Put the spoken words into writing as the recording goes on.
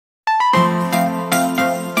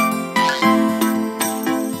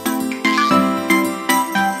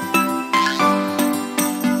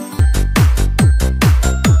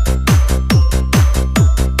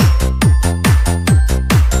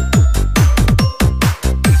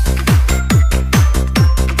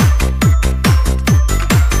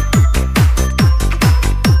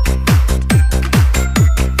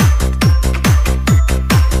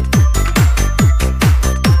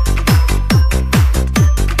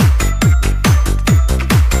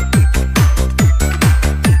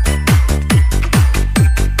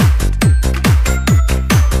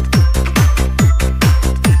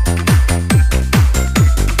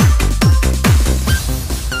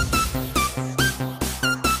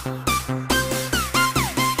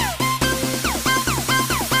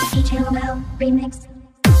Remix.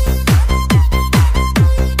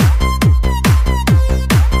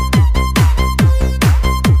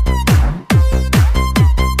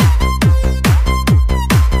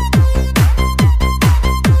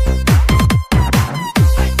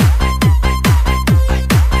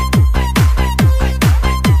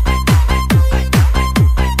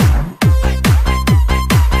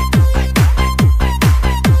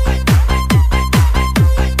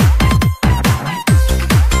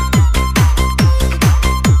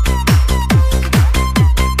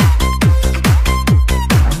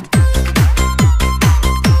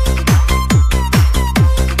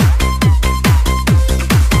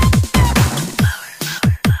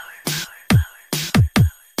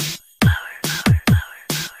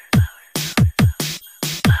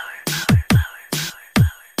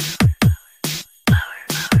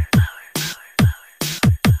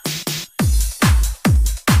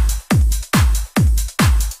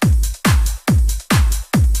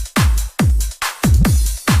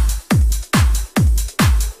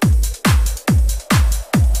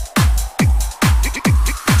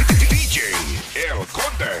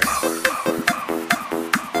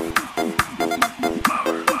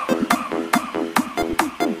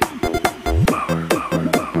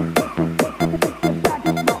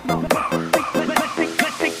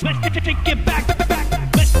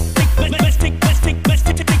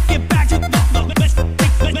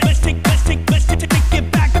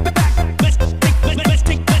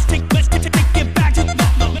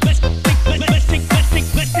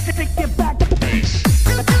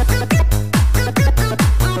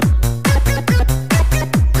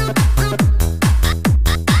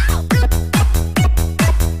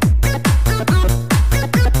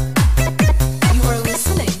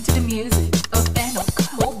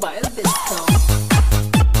 Mobile Vista.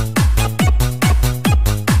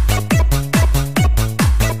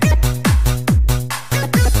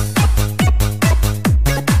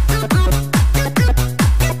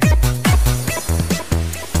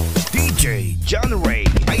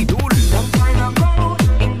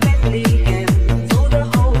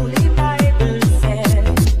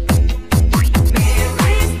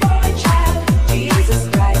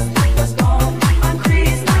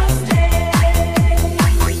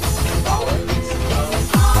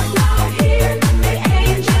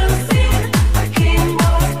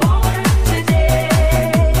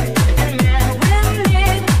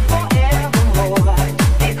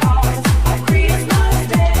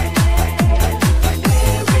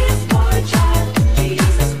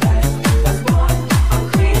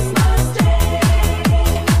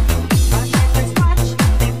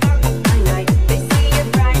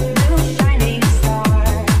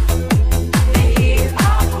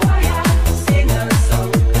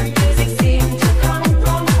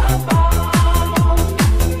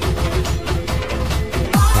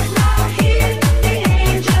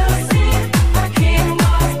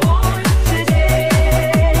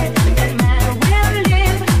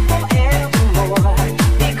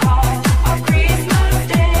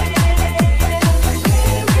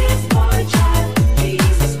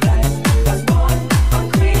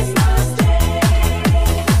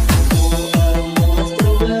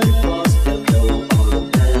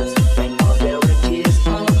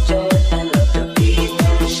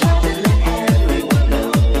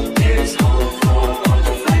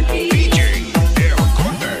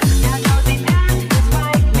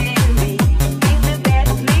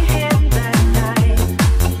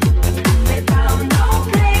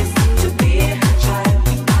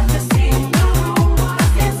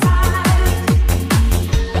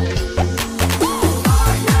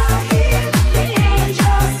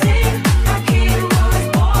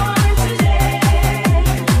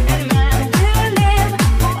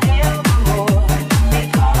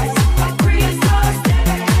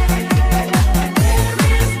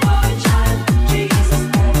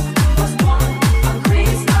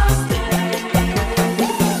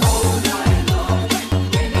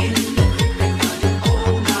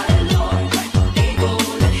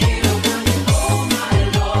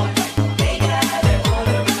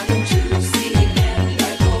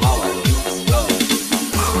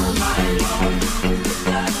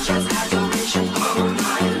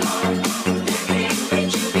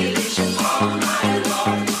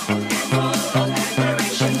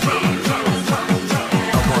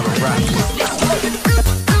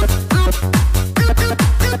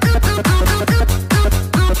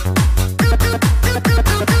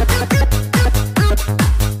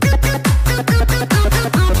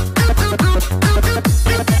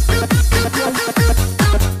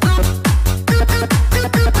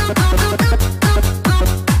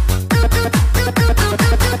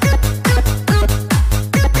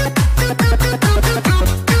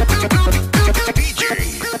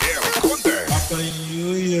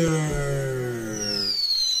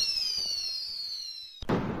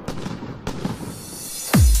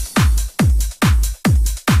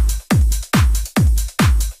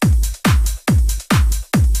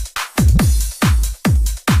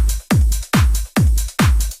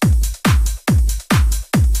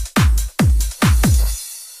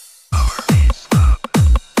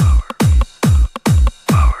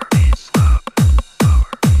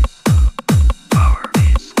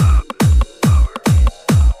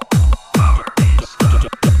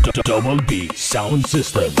 Double B Sound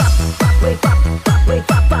System.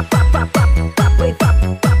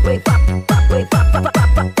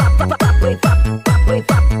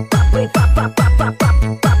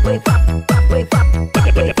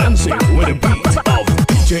 Dancing with a beat of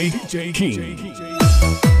DJ King.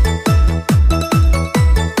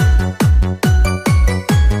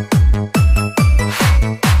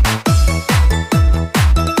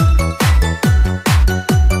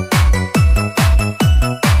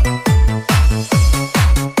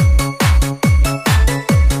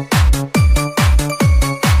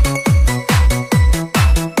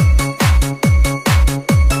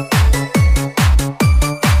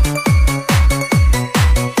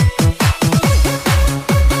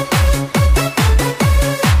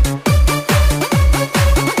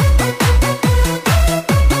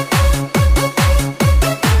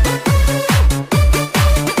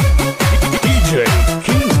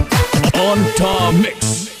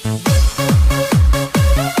 Mix.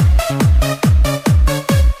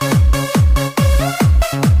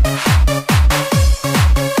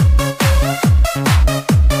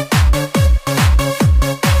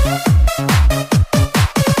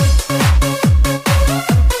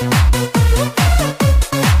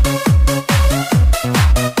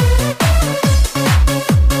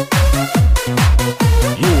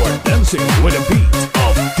 You are dancing with a beat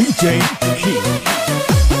of DJ King.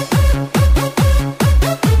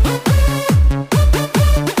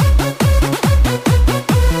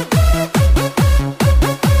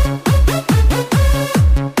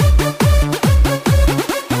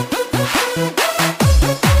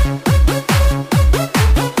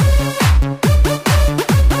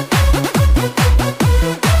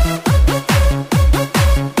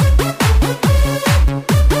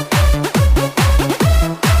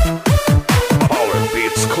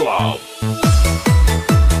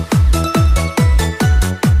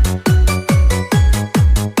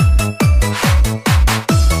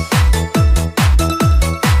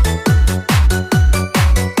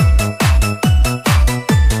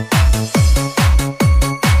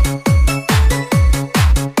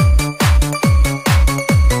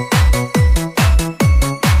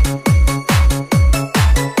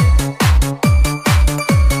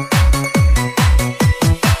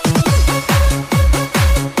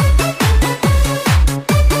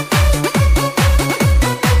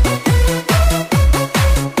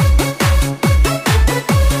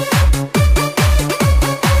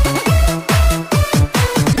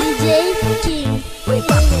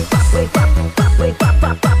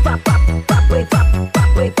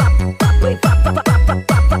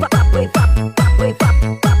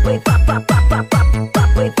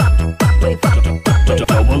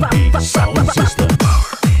 Double B Sound System.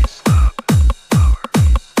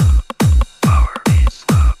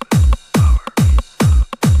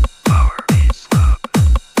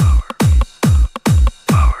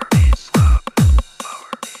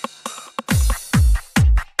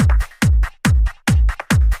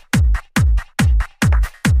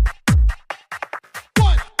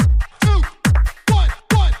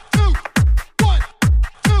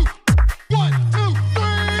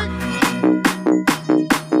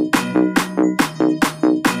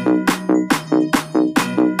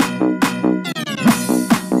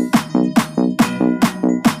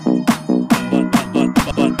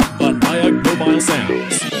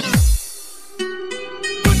 Sounds.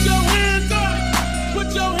 Put your hands up, put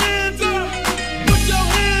your hands up, put your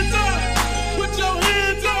hands up, put your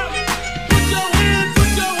hands up, put your hands, put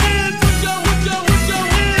your hands, put your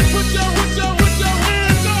hands, put your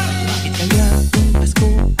hands up. Bakit kaya kung Pasko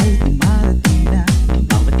ay dumarating na, ang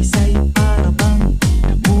bawat isa'y para bang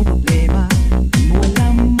namumroblema? Di mo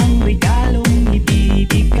alam ang regalong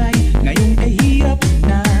ibibigay ngayong kahirap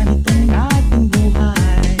na nitong ating buhay.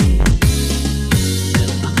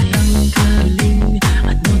 Kaling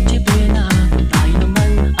at Noche Buena, tayo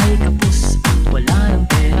naman ay kapos at wala ng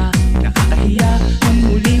pera. Nakakahiya kung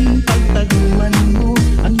muling pagtaguan mo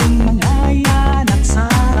ang iyong mga anak sa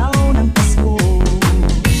araw ng Pasko.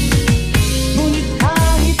 Ngunit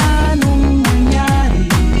kahit anong mangyari,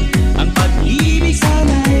 ang pag-ibig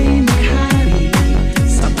sana'y maghari.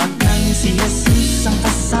 Sapat lang si Jesus ang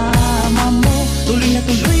kasama mo, tuloy na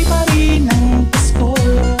tuloy pa rin ang Pasko.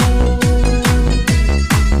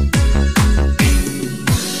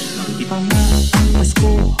 Iba nga ang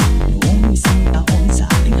Pasko noong isang taon sa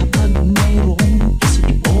ating hapag mayroong puso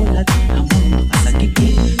ibol at hamon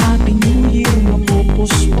makasagipin. Happy New Year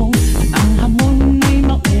mapupuspong at ang hamon ay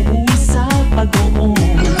mauuwi sa pag-uong.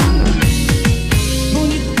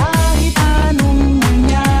 Ngunit kahit anong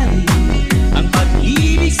mangyari, ang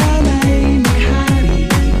pag-ibig sana'y maghari.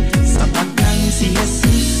 Sapat lang si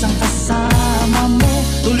Jesus ang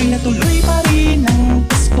tuloy pa rin ang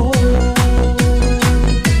Pasko.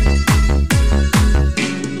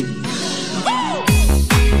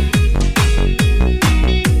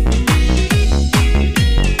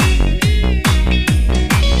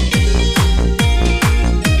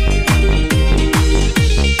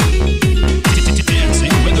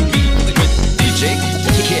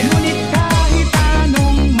 Ngunit kahit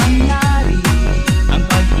anong mangyari, ang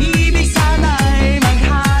pag-ibig sana'y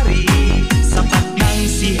maghari. Sapat nang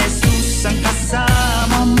si Jesus ang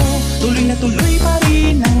kasama mo, tuloy na tuloy pa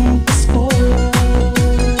rin ang Pasko.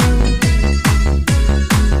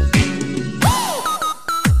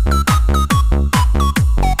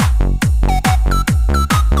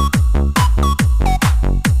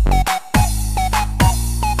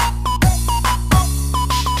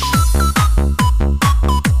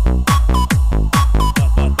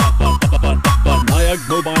 Banayag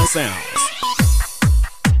Mobile Sounds.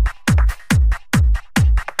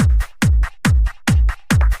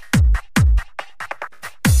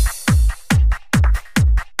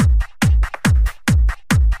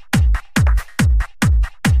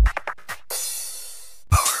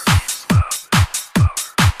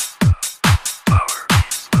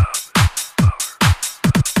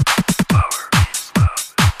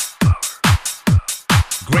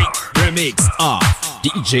 Great remix of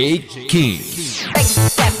DJ King. Make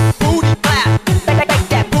that booty clap. Make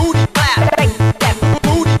that booty clap. Make that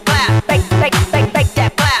booty clap. Make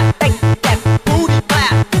that clap. Make that booty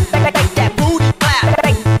clap. Make that booty clap.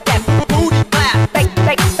 Make that booty clap.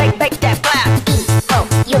 Make that clap. Oh,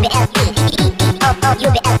 you be happy. Oh, you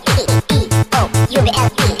be happy. Oh, you be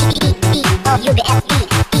happy. Oh, you be happy.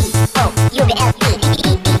 Oh, you be happy.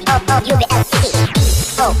 Oh, you be happy.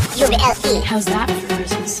 Oh, you be happy. How's that for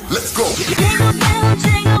Christmas? Let's go. Jingle bells